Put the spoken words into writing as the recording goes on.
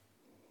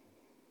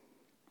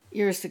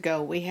Years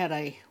ago, we had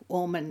a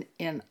woman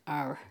in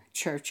our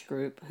church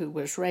group who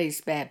was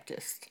raised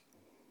Baptist.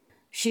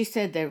 She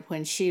said that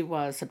when she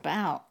was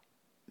about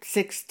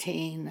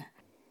 16,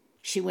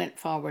 she went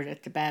forward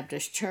at the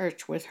Baptist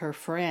church with her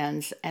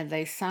friends and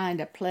they signed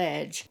a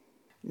pledge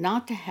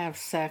not to have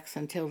sex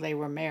until they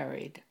were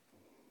married.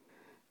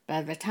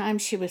 By the time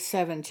she was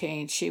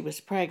 17, she was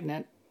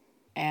pregnant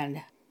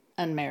and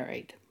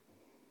unmarried.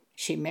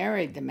 She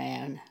married the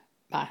man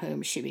by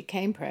whom she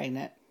became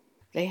pregnant.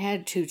 They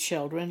had 2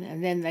 children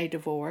and then they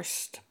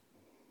divorced.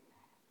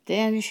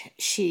 Then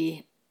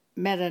she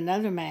met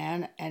another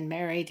man and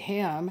married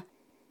him.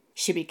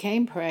 She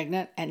became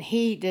pregnant and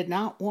he did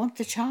not want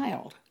the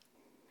child.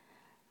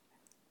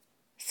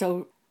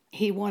 So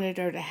he wanted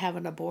her to have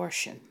an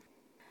abortion.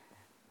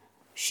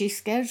 She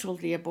scheduled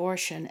the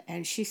abortion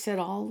and she said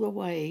all the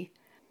way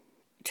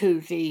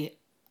to the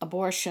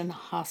abortion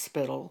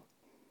hospital,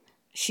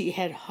 she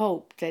had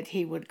hoped that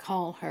he would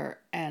call her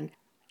and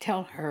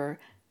tell her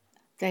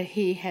that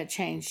he had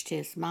changed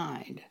his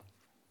mind.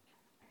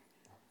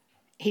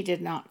 He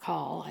did not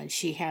call and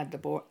she had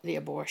the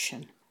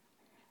abortion.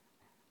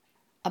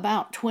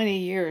 About 20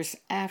 years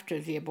after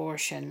the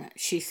abortion,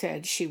 she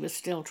said she was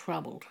still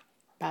troubled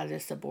by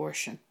this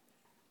abortion.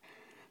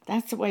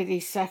 That's the way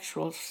these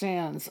sexual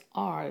sins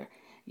are.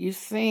 You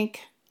think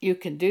you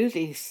can do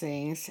these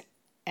things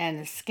and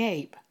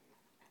escape,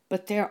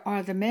 but there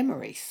are the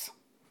memories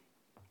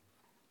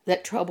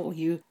that trouble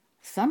you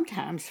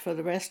sometimes for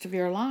the rest of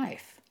your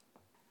life.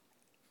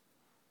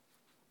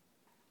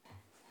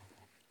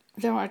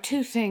 There are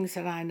 2 things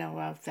that I know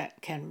of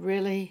that can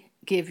really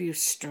give you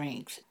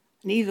strength.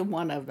 Neither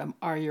one of them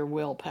are your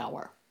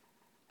willpower.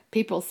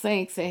 People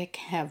think they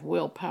have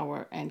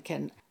willpower and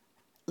can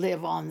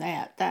live on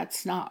that.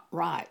 That's not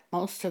right.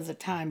 Most of the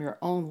time, your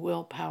own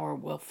willpower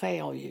will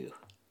fail you.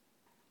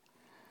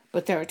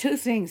 But there are 2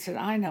 things that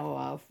I know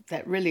of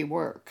that really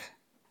work.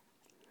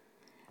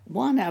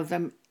 One of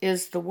them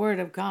is the Word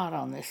of God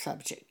on this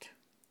subject.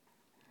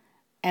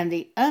 And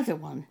the other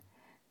one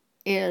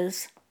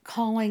is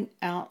calling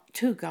out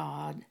to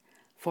God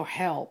for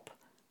help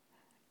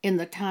in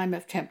the time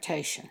of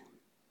temptation.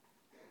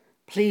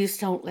 Please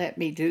don't let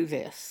me do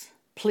this.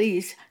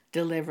 Please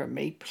deliver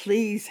me.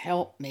 Please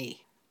help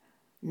me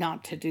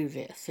not to do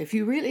this. If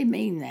you really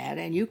mean that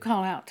and you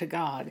call out to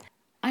God,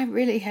 I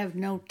really have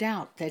no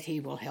doubt that He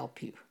will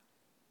help you.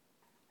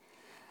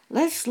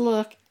 Let's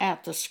look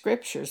at the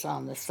scriptures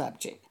on the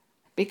subject,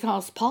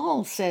 because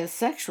Paul says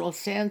sexual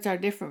sins are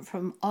different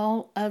from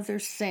all other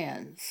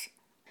sins.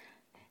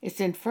 It's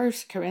in 1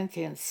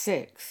 Corinthians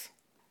 6.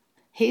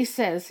 He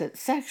says that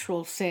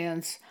sexual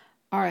sins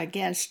are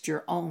against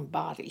your own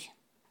body.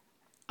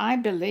 I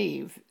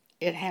believe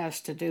it has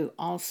to do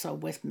also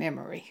with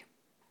memory,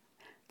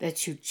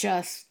 that you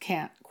just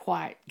can't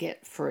quite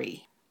get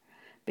free.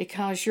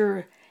 Because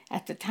you're,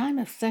 at the time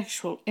of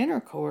sexual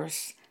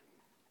intercourse,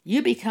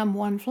 you become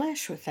one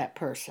flesh with that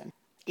person.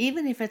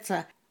 Even if it's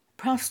a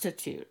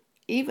prostitute,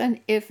 even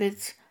if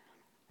it's,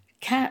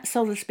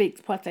 so to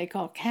speak, what they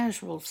call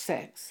casual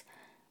sex.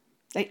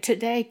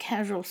 Today,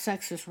 casual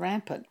sex is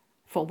rampant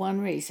for one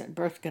reason: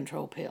 birth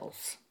control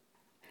pills.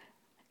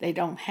 They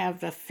don't have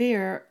the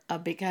fear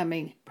of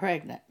becoming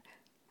pregnant,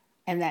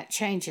 and that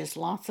changes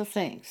lots of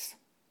things.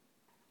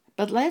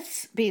 But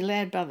let's be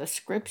led by the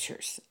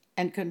scriptures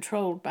and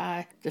controlled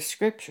by the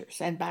scriptures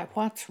and by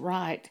what's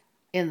right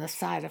in the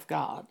sight of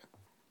God.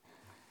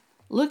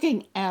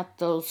 Looking at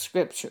those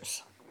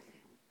scriptures,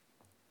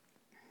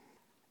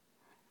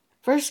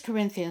 1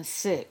 Corinthians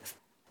 6,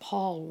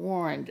 Paul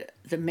warned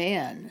the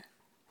men,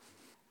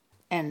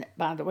 and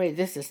by the way,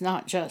 this is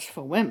not just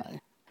for women,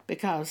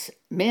 because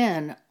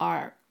men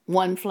are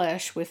one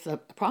flesh with a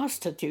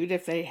prostitute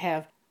if they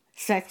have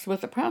sex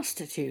with a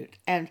prostitute.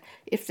 And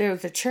if they're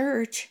the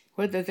church,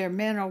 whether they're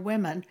men or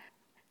women,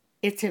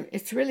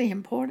 it's really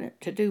important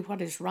to do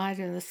what is right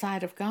in the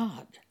sight of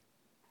God.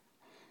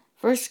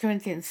 1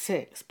 Corinthians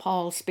 6,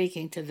 Paul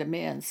speaking to the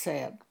men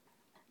said,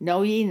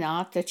 Know ye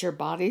not that your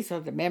bodies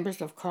are the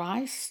members of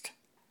Christ?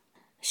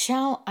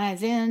 Shall I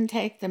then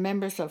take the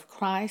members of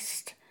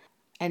Christ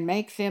and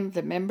make them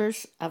the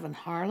members of an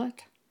harlot?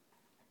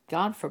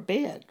 God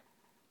forbid.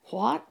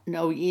 What,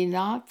 know ye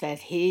not that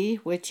he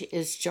which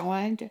is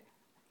joined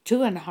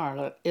to an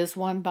harlot is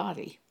one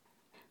body?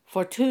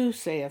 For 2,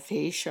 saith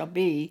he, shall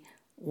be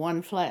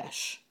one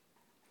flesh.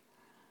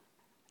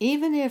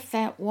 Even if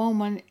that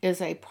woman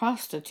is a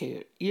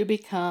prostitute, you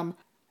become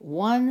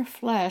one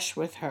flesh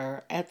with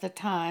her at the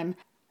time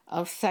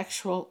of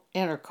sexual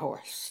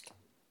intercourse.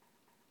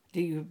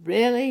 Do you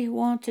really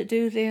want to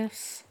do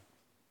this?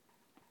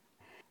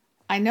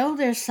 I know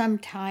there's some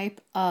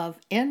type of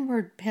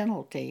inward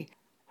penalty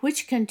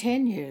which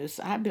continues,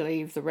 I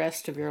believe, the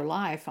rest of your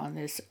life on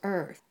this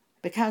earth.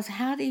 Because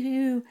how do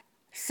you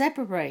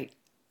separate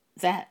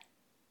that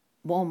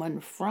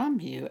woman from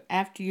you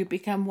after you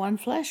become one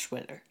flesh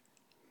with her?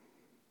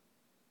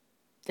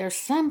 There's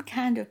some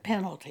kind of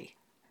penalty.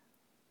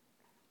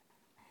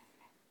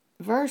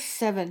 Verse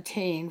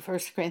 17, 1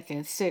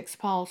 Corinthians 6,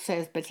 Paul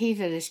says, But he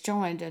that is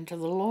joined unto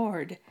the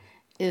Lord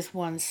is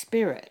one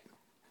spirit.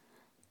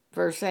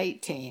 Verse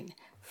 18,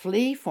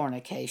 flee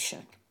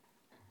fornication.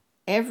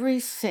 Every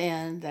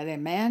sin that a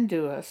man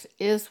doeth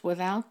is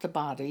without the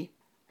body,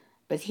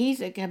 but he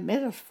that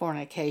committeth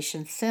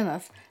fornication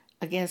sinneth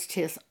against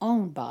his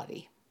own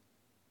body.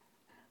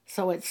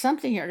 So it's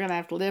something you're going to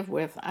have to live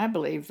with, I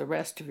believe, the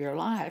rest of your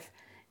life,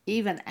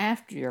 even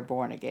after you're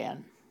born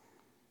again.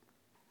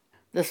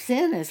 The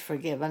sin is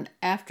forgiven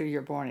after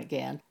you're born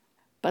again,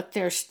 but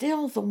there's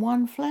still the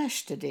one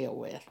flesh to deal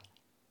with.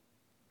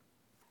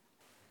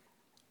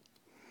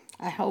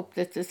 I hope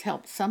that this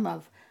helps some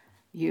of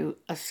you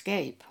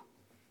escape.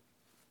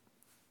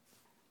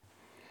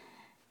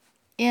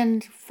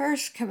 In 1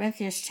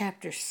 Corinthians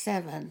chapter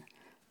 7,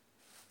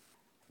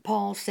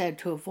 Paul said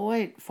to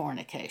avoid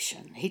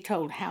fornication. He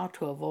told how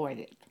to avoid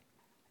it.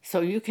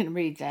 So you can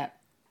read that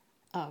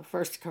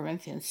 1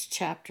 Corinthians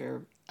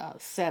chapter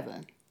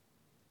 7.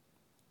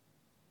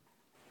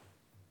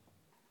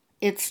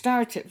 It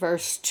starts at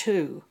verse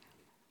 2.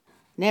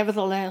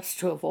 Nevertheless,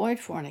 to avoid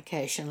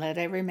fornication, let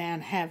every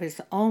man have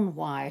his own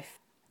wife,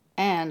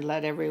 and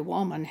let every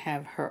woman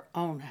have her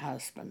own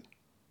husband.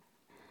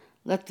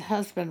 Let the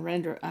husband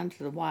render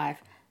unto the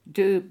wife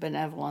due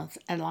benevolence,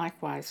 and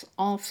likewise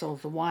also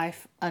the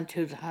wife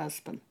unto the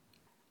husband.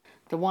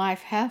 The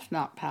wife hath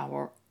not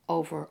power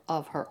over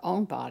of her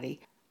own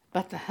body,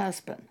 but the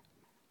husband.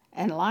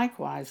 And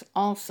likewise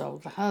also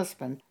the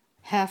husband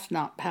hath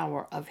not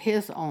power of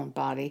his own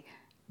body,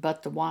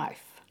 but the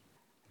wife.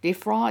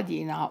 Defraud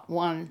ye not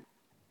one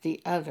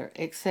the other,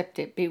 except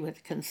it be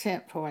with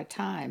consent for a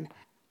time,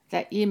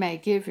 that ye may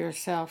give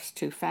yourselves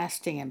to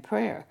fasting and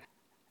prayer,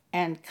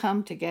 and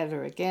come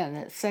together again,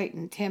 that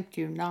Satan tempt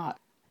you not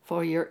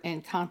for your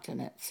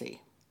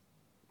incontinency.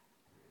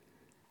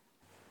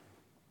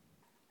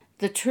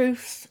 The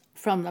truths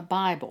from the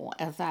Bible,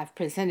 as I've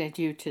presented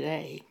you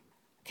today,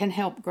 can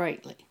help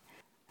greatly.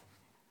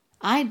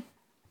 I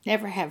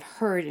never have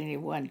heard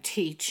anyone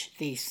teach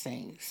these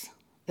things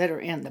that are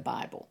in the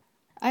Bible.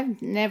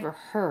 I've never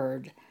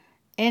heard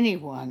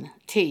anyone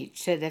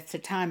teach that at the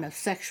time of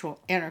sexual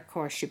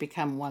intercourse you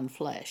become one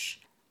flesh.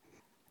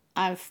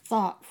 I've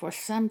thought for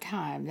some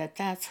time that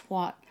that's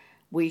what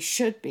we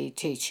should be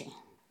teaching,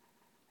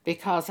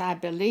 because I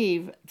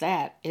believe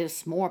that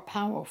is more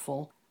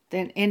powerful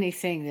than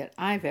anything that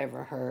I've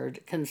ever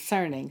heard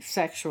concerning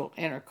sexual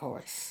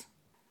intercourse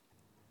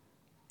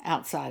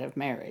outside of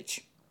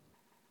marriage.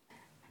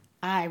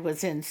 I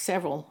was in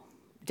several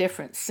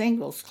different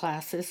singles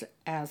classes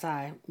as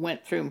I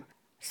went through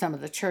some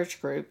of the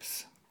church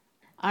groups.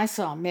 I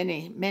saw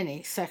many,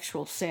 many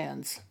sexual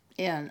sins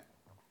in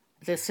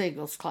the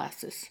singles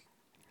classes.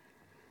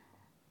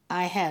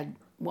 I had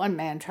one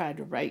man try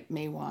to rape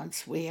me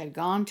once. We had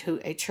gone to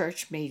a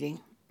church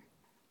meeting,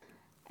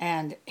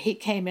 and he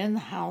came in the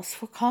house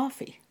for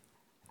coffee.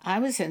 I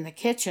was in the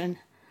kitchen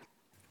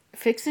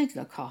fixing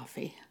the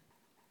coffee,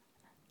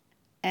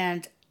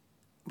 and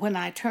when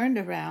I turned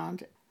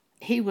around,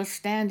 he was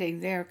standing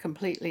there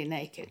completely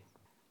naked.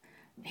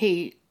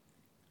 He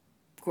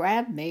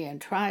grabbed me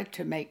and tried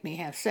to make me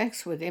have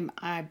sex with him.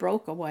 I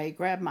broke away,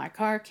 grabbed my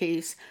car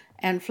keys,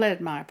 and fled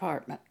my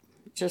apartment,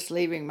 just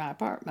leaving my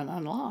apartment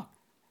unlocked.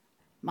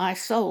 My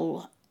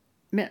soul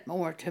meant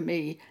more to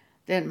me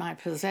than my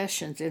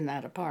possessions in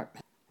that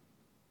apartment.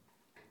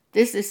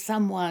 This is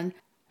someone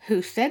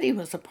who said he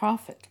was a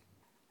prophet,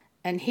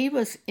 and he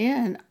was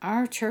in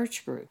our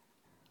church group,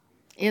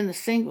 in the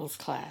singles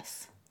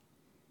class,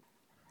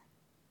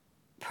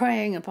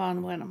 preying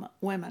upon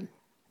women.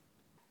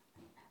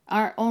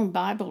 Our own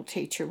Bible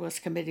teacher was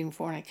committing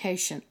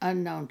fornication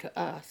unknown to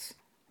us.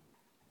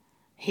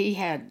 He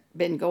had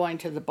been going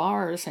to the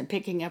bars and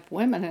picking up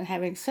women and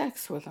having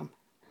sex with them.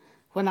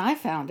 When I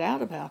found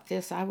out about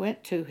this, I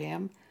went to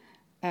him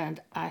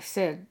and I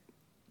said,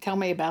 "Tell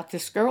me about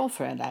this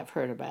girlfriend I've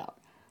heard about."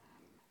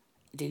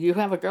 "Do you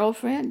have a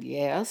girlfriend?"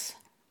 "Yes."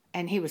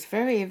 And he was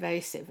very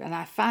evasive, and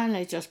I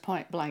finally just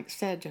point blank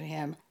said to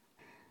him,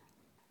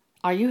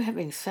 "Are you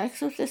having sex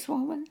with this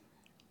woman?"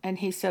 And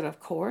he said, "Of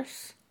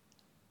course."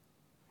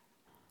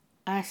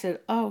 I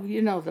said, "Oh,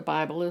 you know the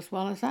Bible as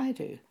well as I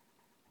do.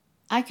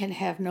 I can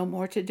have no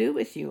more to do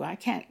with you. I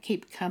can't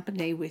keep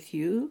company with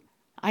you.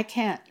 I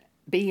can't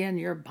be in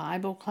your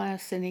Bible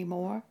class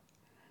anymore."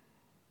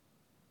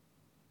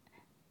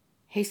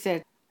 He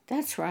said,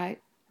 "That's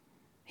right."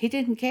 He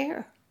didn't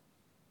care.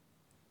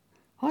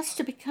 What's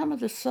to become of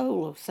the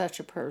soul of such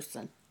a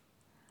person?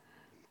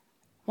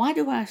 Why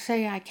do I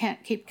say I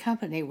can't keep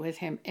company with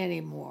him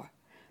anymore?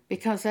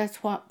 Because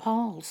that's what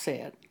Paul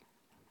said.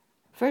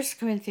 1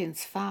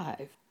 Corinthians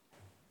 5.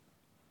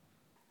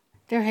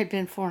 There had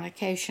been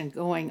fornication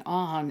going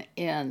on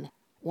in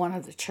one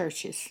of the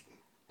churches.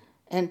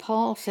 And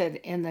Paul said,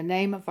 "In the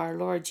name of our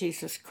Lord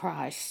Jesus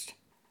Christ,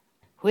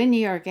 when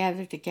ye are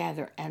gathered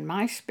together, and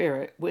my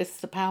spirit with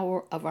the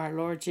power of our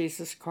Lord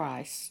Jesus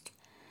Christ,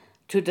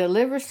 to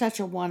deliver such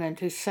a one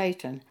unto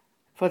Satan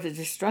for the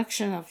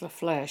destruction of the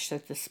flesh,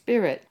 that the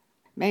spirit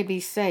may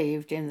be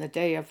saved in the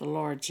day of the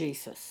Lord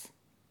Jesus."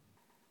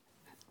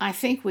 I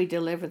think we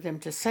deliver them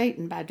to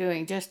Satan by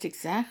doing just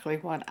exactly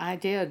what I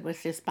did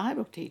with this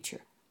Bible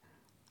teacher.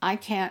 I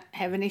can't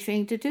have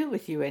anything to do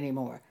with you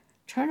anymore.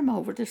 Turn him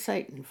over to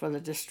Satan for the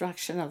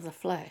destruction of the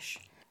flesh.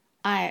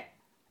 I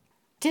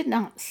did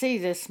not see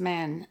this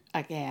man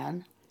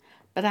again,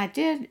 but I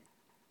did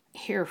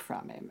hear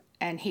from him,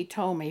 and he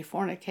told me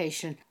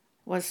fornication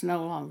was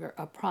no longer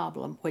a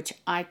problem, which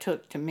I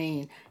took to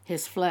mean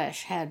his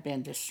flesh had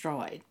been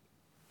destroyed.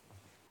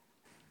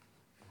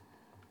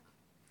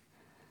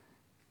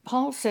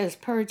 Paul says,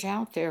 "Purge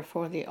out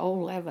therefore the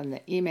old leaven,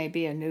 that ye may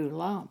be a new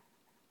lump,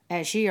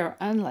 as ye are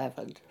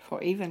unleavened.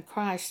 For even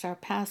Christ our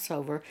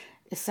Passover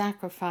is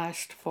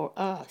sacrificed for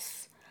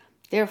us.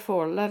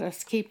 Therefore let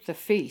us keep the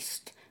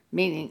feast,"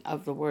 meaning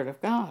of the Word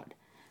of God,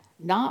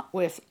 "not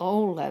with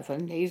old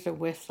leaven, neither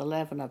with the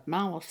leaven of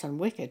malice and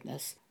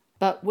wickedness,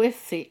 but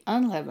with the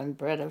unleavened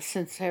bread of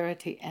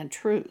sincerity and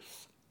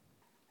truth."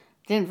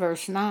 Then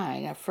verse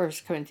 9 of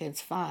 1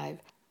 Corinthians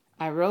 5,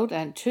 "I wrote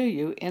unto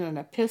you in an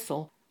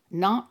epistle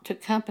not to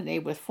company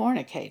with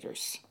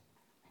fornicators,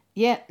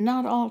 yet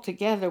not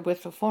altogether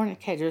with the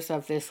fornicators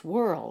of this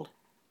world,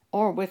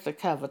 or with the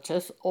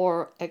covetous,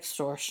 or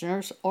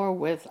extortioners, or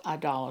with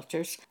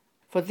idolaters,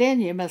 for then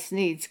you must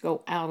needs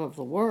go out of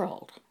the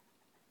world.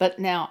 But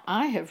now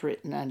I have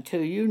written unto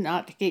you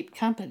not to keep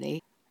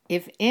company,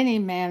 if any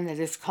man that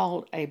is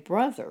called a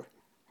brother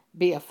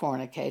be a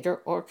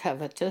fornicator, or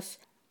covetous,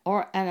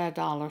 or an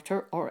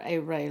idolater, or a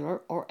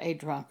railer, or a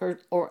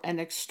drunkard, or an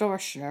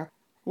extortioner,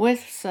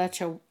 with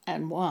such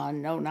an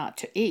one know not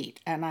to eat."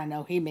 And I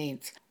know he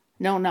means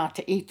know not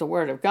to eat the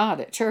Word of God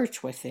at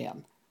church with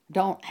them.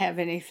 Don't have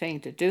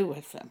anything to do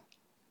with them.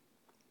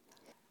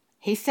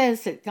 He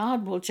says that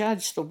God will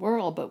judge the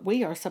world, but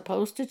we are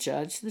supposed to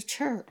judge the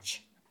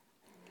church.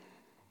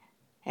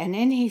 And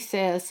then he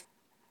says,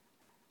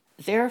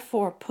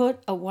 "Therefore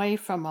put away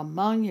from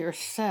among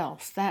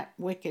yourselves that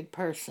wicked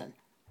person."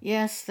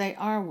 Yes, they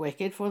are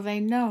wicked, for they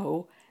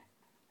know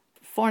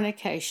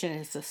fornication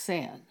is a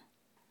sin,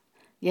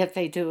 yet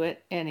they do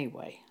it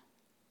anyway.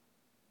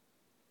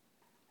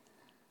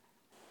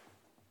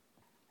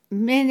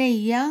 Many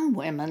young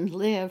women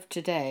live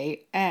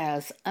today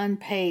as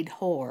unpaid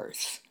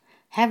whores,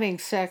 having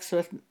sex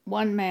with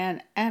one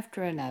man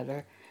after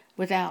another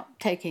without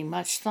taking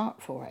much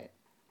thought for it.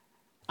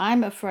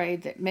 I'm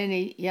afraid that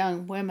many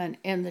young women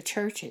in the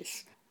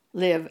churches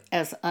live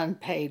as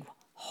unpaid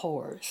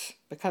whores,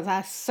 because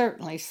I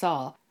certainly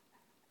saw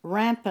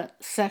rampant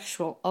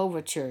sexual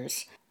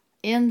overtures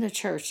in the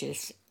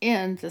churches,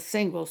 in the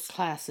singles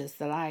classes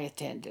that I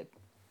attended.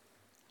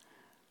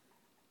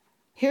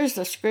 Here's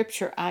a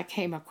scripture I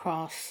came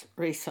across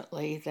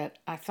recently that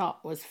I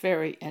thought was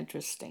very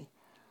interesting.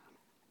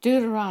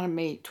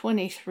 Deuteronomy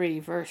 23,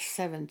 verse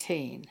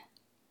 17.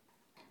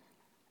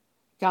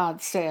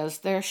 God says,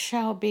 "There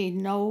shall be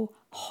no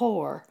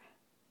whore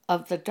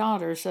of the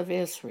daughters of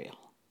Israel."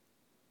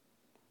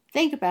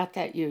 Think about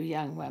that, you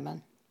young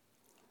women.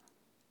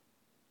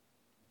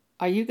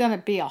 Are you going to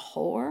be a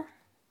whore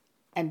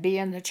and be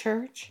in the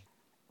church?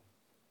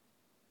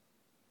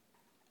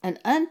 An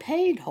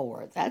unpaid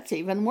whore, that's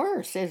even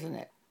worse, isn't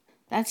it?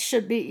 That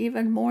should be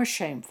even more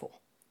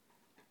shameful.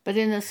 But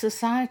in the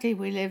society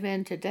we live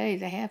in today,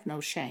 they have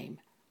no shame.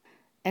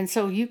 And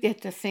so you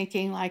get to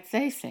thinking like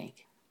they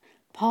think.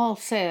 Paul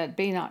said,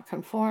 "Be not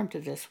conformed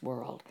to this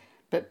world,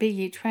 but be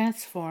ye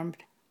transformed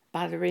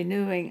by the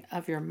renewing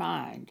of your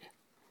mind."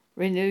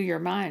 Renew your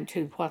mind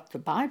to what the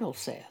Bible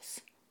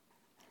says.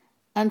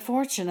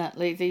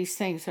 Unfortunately, these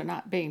things are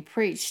not being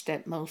preached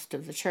at most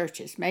of the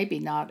churches, maybe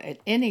not at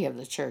any of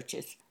the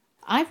churches.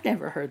 I've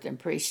never heard them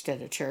preached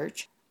at a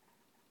church.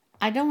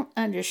 I don't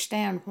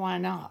understand why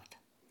not.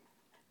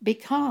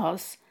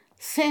 Because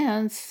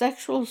sins,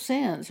 sexual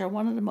sins, are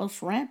one of the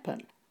most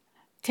rampant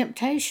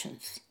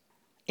temptations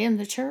in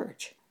the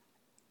church.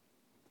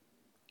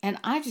 And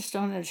I just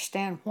don't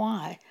understand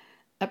why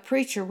a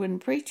preacher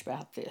wouldn't preach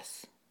about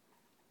this.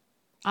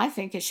 I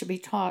think it should be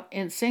taught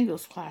in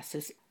singles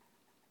classes,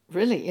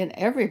 really in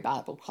every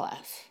Bible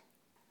class.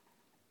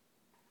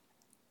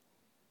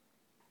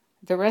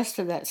 The rest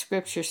of that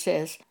scripture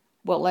says,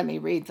 well, let me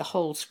read the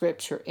whole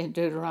scripture in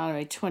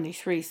Deuteronomy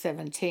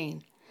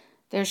 23:17.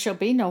 "There shall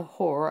be no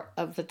whore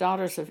of the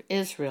daughters of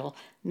Israel,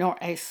 nor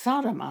a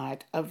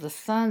sodomite of the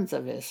sons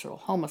of Israel,"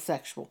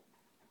 homosexual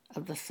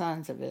of the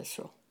sons of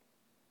Israel.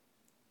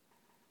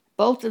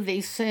 Both of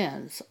these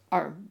sins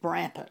are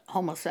rampant.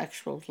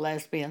 Homosexuals,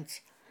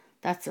 lesbians,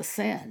 that's a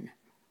sin.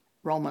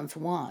 Romans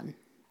 1.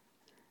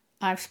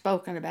 I've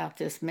spoken about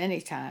this many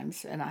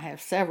times, and I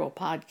have several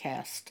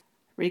podcasts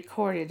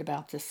recorded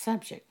about this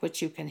subject,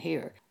 which you can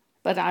hear.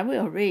 But I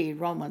will read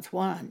Romans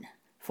 1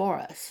 for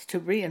us to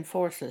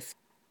reinforce us.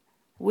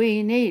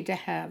 We need to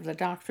have the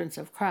doctrines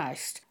of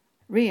Christ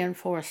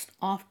reinforced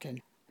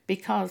often,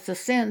 because the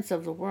sins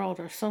of the world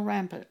are so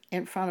rampant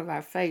in front of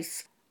our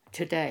face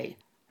today.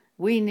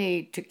 We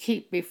need to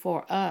keep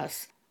before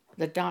us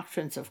the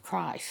doctrines of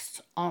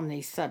Christ on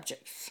these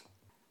subjects.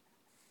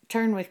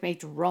 Turn with me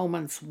to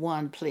Romans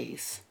 1,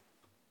 please.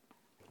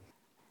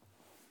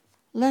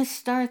 Let's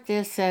start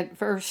this at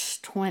verse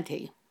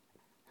 20.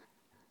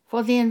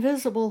 "For the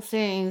invisible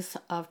things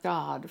of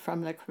God,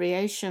 from the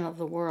creation of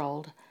the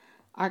world,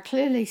 are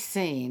clearly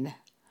seen,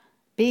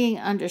 being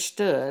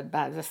understood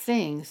by the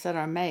things that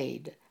are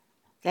made,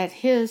 that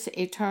his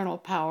eternal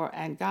power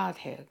and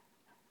Godhead,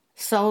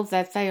 so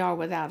that they are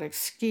without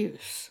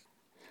excuse.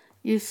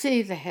 You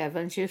see the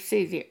heavens, you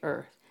see the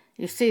earth,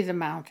 you see the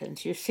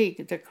mountains, you see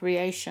the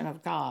creation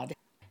of God,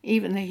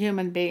 even the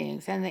human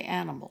beings and the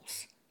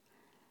animals.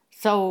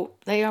 So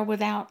they are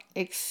without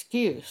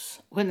excuse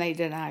when they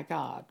deny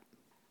God.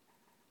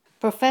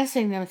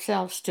 Professing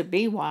themselves to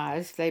be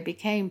wise, they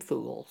became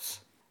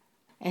fools,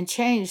 and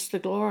changed the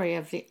glory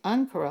of the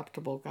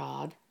uncorruptible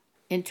God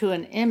into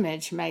an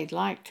image made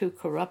like to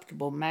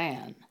corruptible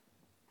man,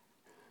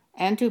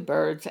 and to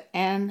birds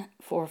and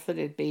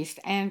four-footed beasts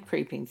and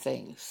creeping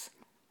things.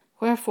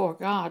 Wherefore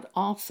God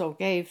also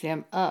gave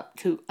them up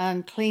to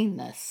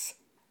uncleanness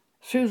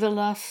through the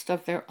lust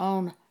of their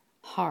own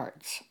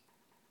hearts,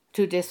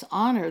 to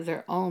dishonor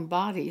their own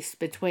bodies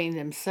between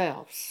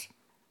themselves,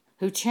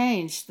 who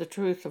changed the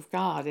truth of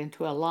God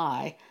into a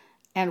lie,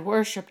 and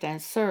worshipped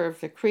and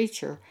served the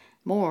creature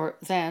more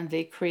than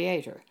the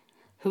Creator,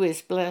 who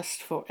is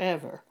blessed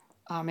forever.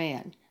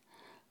 Amen.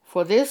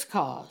 For this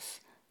cause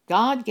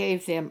God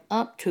gave them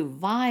up to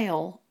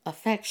vile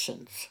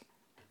affections,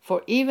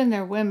 for even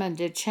their women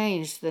did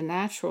change the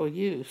natural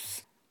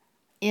use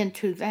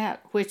into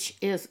that which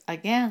is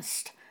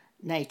against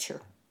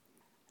nature.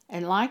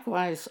 And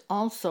likewise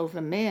also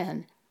the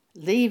men,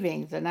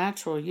 leaving the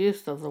natural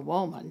use of the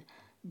woman,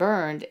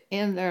 burned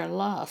in their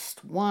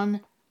lust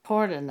one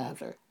toward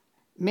another,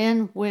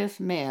 men with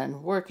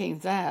men, working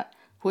that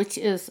which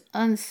is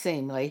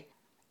unseemly,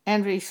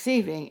 and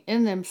receiving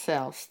in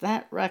themselves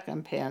that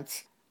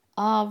recompense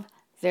of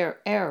their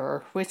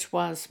error which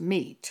was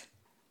meet.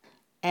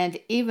 And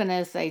even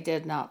as they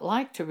did not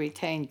like to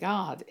retain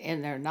God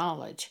in their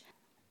knowledge,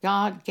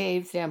 God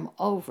gave them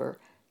over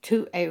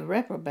to a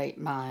reprobate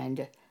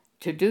mind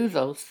to do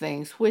those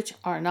things which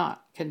are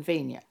not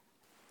convenient.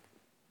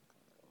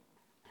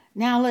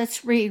 Now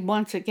let's read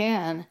once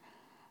again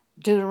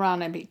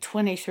Deuteronomy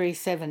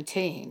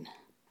 23:17.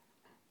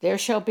 There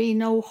shall be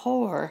no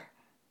whore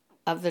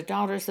of the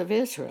daughters of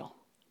Israel,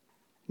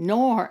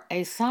 nor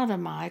a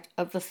sodomite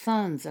of the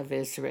sons of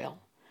Israel.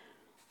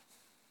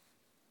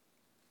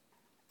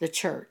 The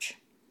church.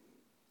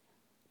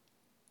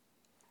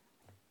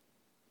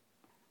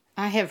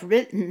 I have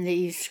written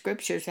these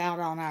scriptures out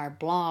on our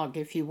blog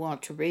if you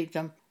want to read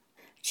them.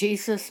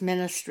 Jesus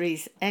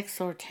Ministries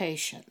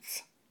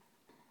Exhortations.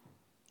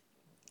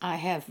 I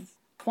have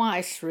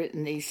twice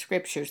written these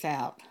scriptures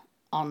out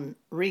on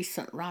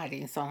recent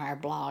writings on our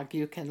blog.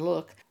 You can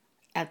look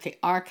at the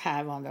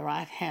archive on the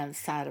right-hand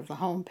side of the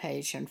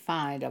homepage and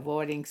find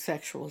Avoiding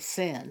Sexual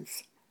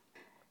Sins,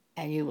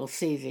 and you will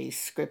see these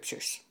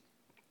scriptures.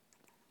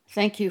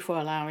 Thank you for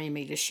allowing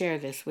me to share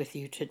this with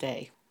you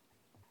today.